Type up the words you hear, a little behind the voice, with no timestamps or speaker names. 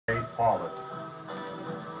Pollard.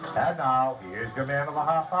 And now, here's your man of the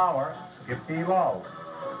half hour, Skippy Lowe.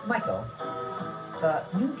 Michael,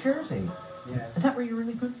 New Jersey. Yes. Is that where you're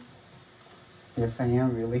really from? Yes, I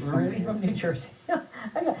am really From New Jersey.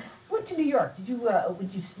 I went to New York. Did you?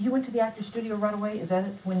 You went to the actor's studio right away? Is that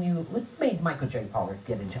it? What made Michael J. Pollard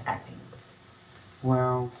get into acting?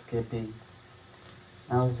 Well, Skippy,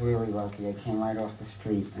 I was really lucky. I came right off the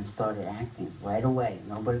street and started acting right away.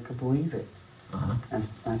 Nobody could believe it. And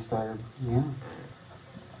I started, yeah.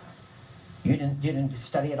 You didn't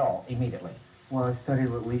study at all immediately? Well, I studied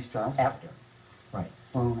with Lee Strauss. After? Right.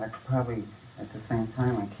 Well, probably at the same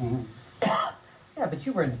time I came. Yeah, but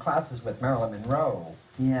you were in classes with Marilyn Monroe.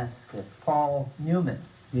 Yes, Skip. Paul Newman.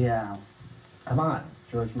 Yeah. Come on.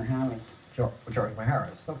 George Maharis. George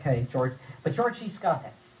Maharis. Okay, George. But George C. Scott,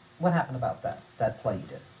 what happened about that play you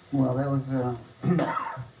did? Well, that was,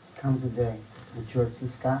 Comes a Day with George C.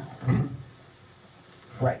 Scott.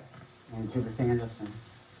 Right. And Judith Anderson.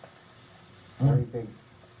 Very big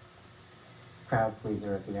crowd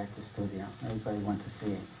pleaser at the Actors Studio. Everybody went to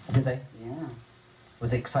see it. Did they? Yeah.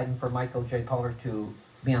 Was it exciting for Michael J. Pollard to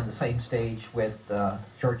be on the same stage with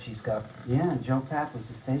George C. Scott? Yeah, Joe Papp was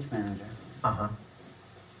the stage manager. Uh-huh.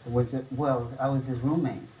 Well, I was his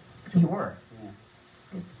roommate. You were?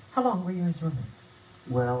 Yeah. How long were you his roommate?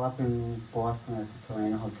 Well, up in Boston at the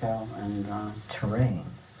Terrain Hotel and... Terrain?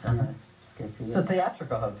 Yes, Skippy. It's a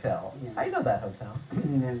theatrical hotel. Yeah. I know that hotel.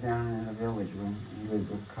 And then down in the Village room, we lived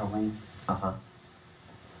with Colleen. Uh-huh.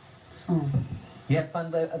 So... You had fun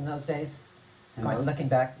in those days? Looking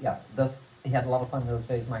back, yeah. You had a lot of fun those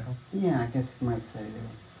days, Michael? Yeah, I guess you might say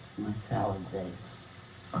they were my salad days.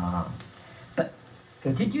 But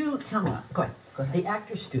did you tell me, go ahead, the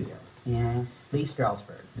Actors Studio, Yes. Lee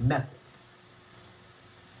Strasberg, the method,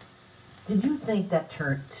 did you think that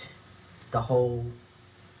turned the whole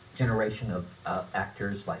generation of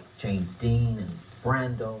actors like James Dean and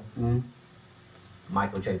Brando,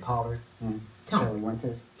 Michael J. Pollard, Shelley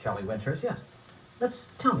Winters? Shelley Winters, yes.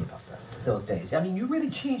 Tell me about those days. I mean, you really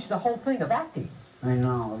changed the whole thing of acting. I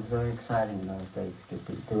know, it was very exciting those days,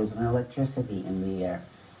 Skippy. There was an electricity in the air.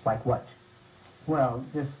 Like what? Well,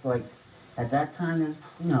 just like, at that time, there's,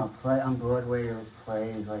 play on Broadway, there was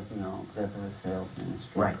plays like, Death of a Salesman,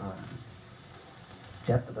 Streetcar.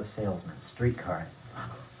 Death of a Salesman, Streetcar.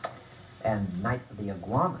 And Night of the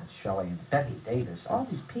Iguanas, Shelley and Betty Davis. All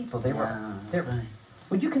these people, they were... That's right.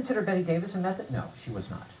 Would you consider Betty Davis a method? No, she was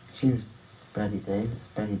not. She was Betty Davis.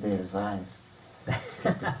 Betty Davis Eyes.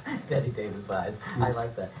 Betty Davis Eyes. I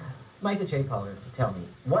like that. Michael J. Pollard, tell me,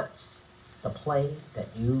 what's the play that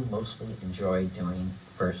you mostly enjoy doing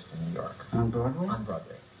first in New York? On Broadway? On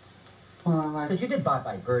Broadway. Well, I like... Because you did Bye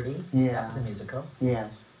Bye Birdie. Yeah. The musical.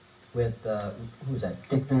 Yes. With, who's that?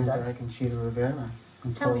 Dick Van Dyke and Cheetah Rivera.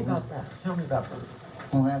 Tell me about that. Tell me about that.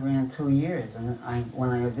 Well, that ran 2 years, and when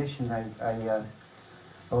I auditioned,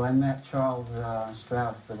 I met Charles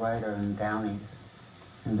Strauss, the writer, in Downey's,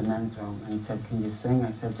 in the men's room, and he said, "Can you sing?"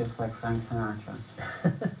 I said, "Just like Frank Sinatra."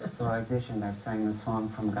 So I auditioned. I sang the song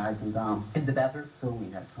from Guys and Dolls. In the bathroom? Sue Me,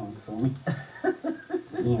 that song, Sue Me.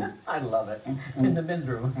 Yeah. I love it. In the men's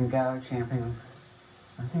room. And Garrett Champion.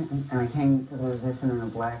 And I came to the audition in a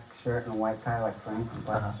black shirt and a white tie like Frank, and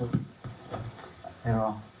black suit.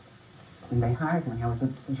 And they hired me. I was the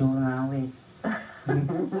juvenile lead.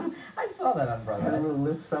 I saw that on Broadway. I had a little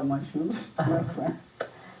lips up my shoes.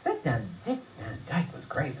 Dick Van Dyke was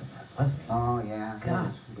great in that, wasn't he? Oh, yeah.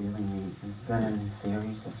 God. Really neat. Done it in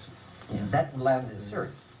series. Yeah, that landed in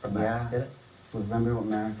series from that, did it? Remember what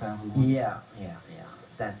Maritime was? Yeah.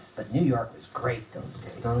 But New York was great those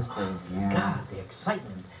days. Those days, yeah. God, the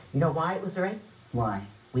excitement. You know why it was great? Why?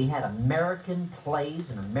 We had American plays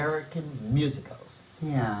and American musicals.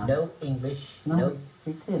 Yeah. No English, no...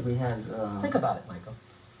 We did. We had... Think about it, Michael.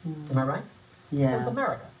 Am I right? Yeah. It was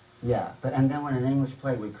America. Yeah, and then when an English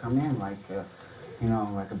play would come in, like,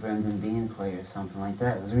 like a Brendan Behan play or something like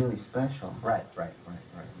that, it was really special. Right.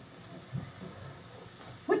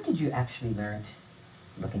 What did you actually learn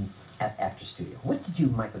looking at Actors Studio? What did you,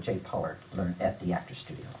 Michael J. Pollard, learn at the Actors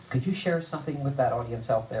Studio? Could you share something with that audience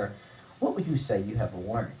out there? What would you say you have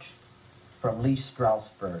learned from Lee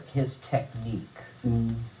Strasberg, his technique?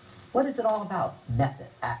 What is it all about? Method,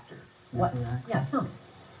 actor. What? Yeah, tell me.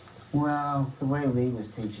 Well, the way Lee was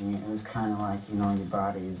teaching it, it was kind of like, your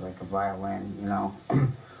body is like a violin,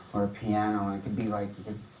 or a piano, and it could be like,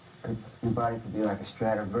 your body could be like a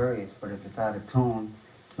Stradivarius, but if it's out of tune,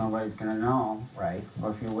 nobody's going to know. Right.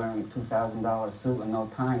 Or if you're wearing a $2,000 suit and no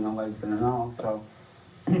tie, nobody's going to know. So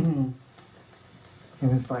it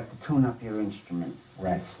was like to tune up your instrument.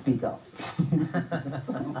 Right. Speak up.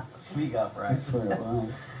 Speak up, right. That's what it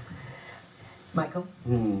was. Michael,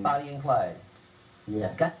 Hmm. Bonnie and Clyde.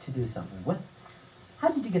 Yes. Got to do something. How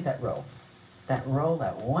did you get that role? That role,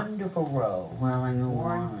 that wonderful role. Well, I knew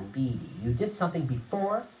Warren Warren. Beatty. You did something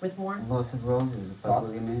before with Warren? Lost of Roses by Lost-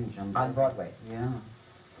 William Inge On Broadway. Yeah.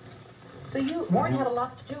 So Warren had a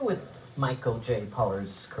lot to do with Michael J.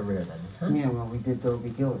 Pollard's career then, huh? Yeah, well, we did Dobie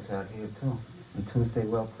Gillis out here, too. And Tuesday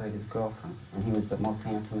Well played his girlfriend. And he was the most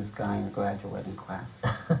handsomest guy in the graduating class.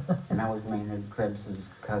 And I was Maynard Krebs's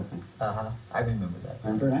cousin. Uh-huh. I remember that.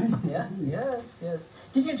 Remember that? Yeah, yes, yes.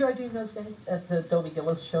 Did you enjoy doing those days at the Dobie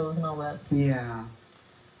Gillis shows and all that? Yeah.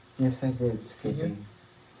 Yes, I did, Skippy. Did you?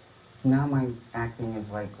 Now my acting is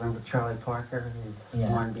like, remember Charlie Parker? His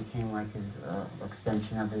Yeah. arm became like his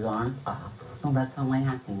extension of his arm. Uh-huh. Well, that's how my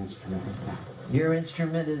acting instrument is now. Your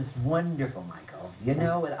instrument is wonderful, Michael. You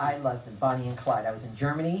know what I loved in Bonnie and Clyde? I was in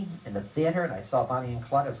Germany in the theater and I saw Bonnie and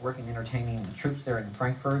Clyde. I was working entertaining the troops there in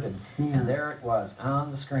Frankfurt and there it was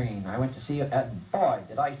on the screen. I went to see it and boy,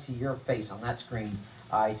 did I see your face on that screen.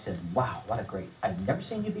 I said, wow, what a great, I've never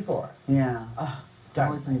seen you before. Yeah. Oh, I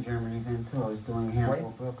was in Germany then too. I was doing Hannibal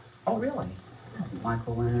Right. Brooks. Oh, really?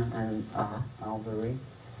 Michael Winner and Albury.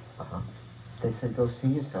 They said, go see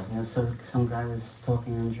yourself. And some guy was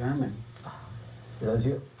talking in German. That was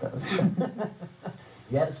you.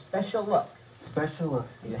 You had a special look. Special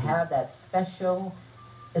looks. You have that special,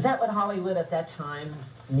 is that what Hollywood at that time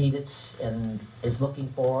needed and is looking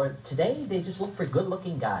for? Today, they just look for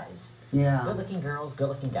good-looking guys. Yeah. Good-looking girls,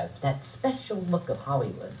 good-looking guys. That special look of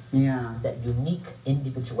Hollywood, Yeah. that unique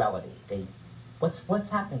individuality. What's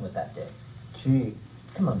happening with that day? Gee.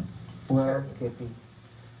 Come on. Well, Skippy.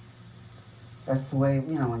 That's the way,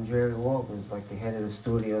 when Jerry Wald was like the head of the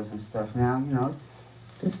studios and stuff. Now,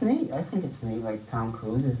 it's neat. I think it's neat. Like Tom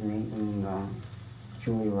Cruise is neat and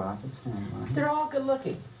Julia Roberts. They're all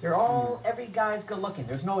good-looking. They're all, every guy's good-looking.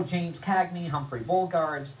 There's no James Cagney, Humphrey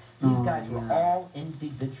Bogarts. These guys were all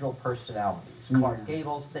individual personalities. Clark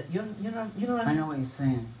Gables. That you know what I mean? I know what you're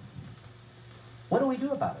saying. What do we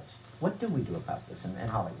do about it? What do we do about this in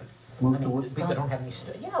Hollywood? Move I to mean, Woodstock? we don't have any,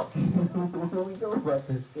 What do we do about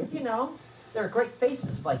this, Skippy? there are great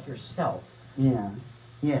faces like yourself. Yeah.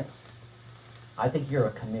 Yes. I think you're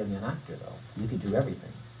a chameleon actor, though. You could do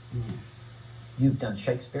everything. Yeah. You've done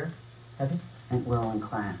Shakespeare, have you? And, well, in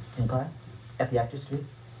class. In class? At the Actors Studio?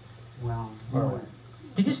 Well, Or-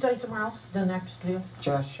 Did you study somewhere else than the Actors Studio?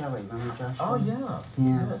 Josh Shelley. Remember Josh Oh, Shelley? yeah.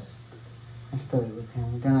 Yeah. Yes. I studied with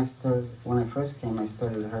him. Then when I first came, I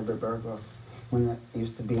studied with Herbert Berghoff when it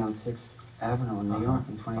used to be on 6th Avenue in New York,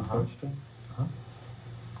 in 23rd Street. Uh-huh.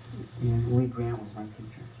 Yeah, Lee Grant was my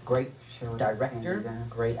teacher. Great Shelley, director, Sandy Dennis.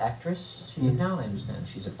 great actress. She's in town, I understand.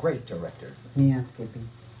 She's a great director. Yeah, Skippy.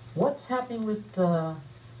 What's happening with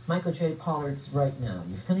Michael J. Pollard right now?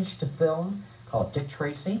 You finished a film called Dick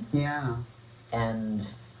Tracy, Yeah. and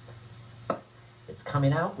it's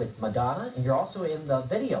coming out with Madonna, and you're also in the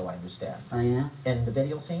video, I understand. I am? In the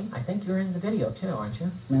video scene? I think you're in the video too, aren't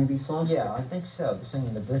you? Maybe so, Skippy. Yeah, I think so, the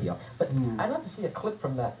singing the video. But I'd love to see a clip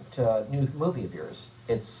from that new movie of yours.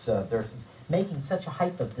 It's, they're making such a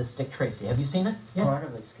hype of this Dick Tracy. Have you seen it? Yeah. Part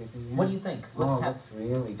of it, Skippy. Yeah. What do you think? Oh, hap- that's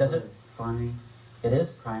really Does good. it- Funny, It is?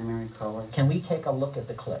 primary color. Can we take a look at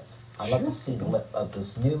the clip? I'd love Sure. to see the clip of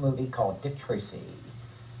this new movie called Dick Tracy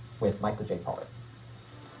with Michael J. Pollard.